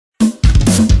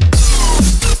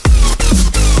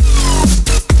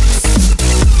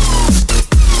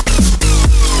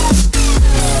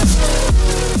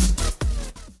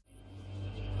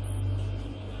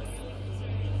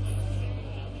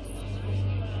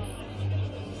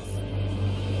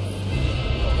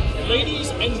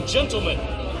Ladies and gentlemen,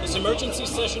 this emergency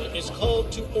session is called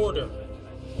to order.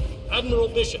 Admiral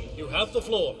Bishop, you have the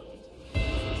floor.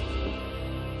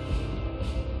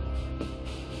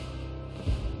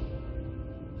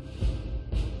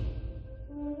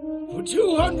 For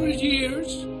 200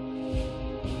 years,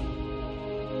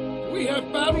 we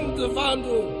have battled the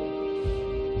Vandal.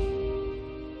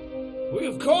 We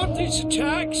have caught these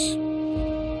attacks,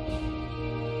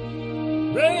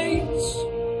 raids,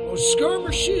 or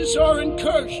skirmishes or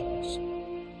incursions.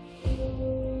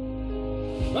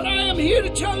 But I am here to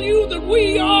tell you that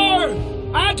we are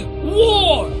at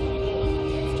war.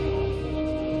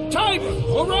 Tiber,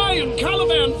 Orion,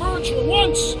 Caliban, Virgil,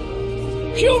 once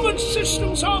human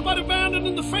systems all but abandoned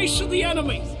in the face of the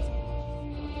enemy.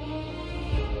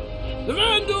 The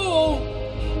Vandal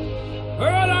are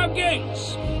at our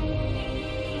gates,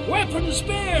 weapons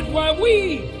bared while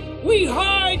we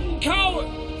hide and cower,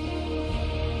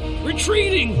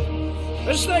 retreating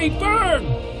as they burn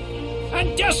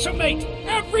and decimate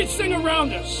everything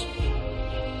around us.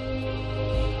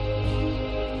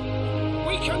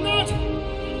 We cannot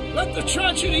let the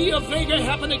tragedy of Vega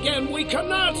happen again. We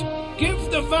cannot give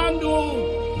the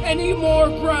Vandal any more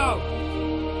ground.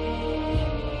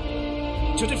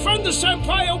 To defend this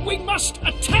empire, we must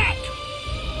attack.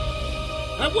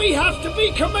 And we have to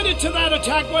be committed to that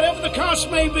attack, whatever the cost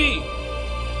may be.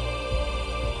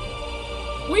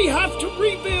 We have to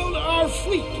rebuild our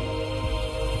fleet.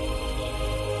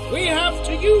 We have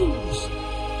to use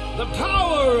the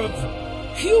power of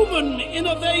human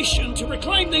innovation to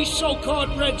reclaim these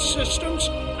so-called red systems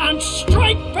and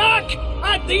strike back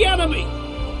at the enemy.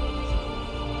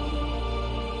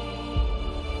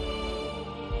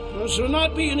 This will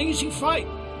not be an easy fight.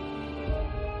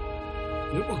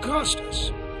 It will cost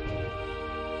us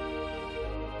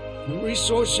in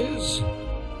resources,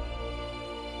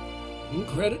 in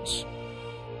credits,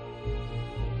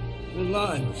 in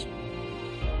lives.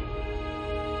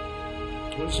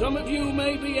 Well, some of you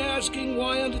may be asking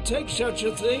why undertake such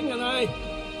a thing, and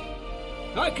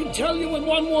I can tell you in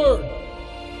one word: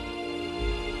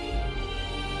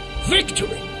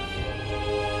 victory.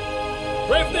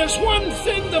 For if there's one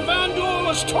thing the Vandal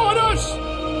has taught us,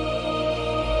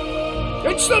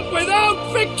 it's that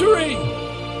without victory,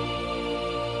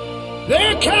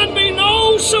 there can be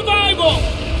no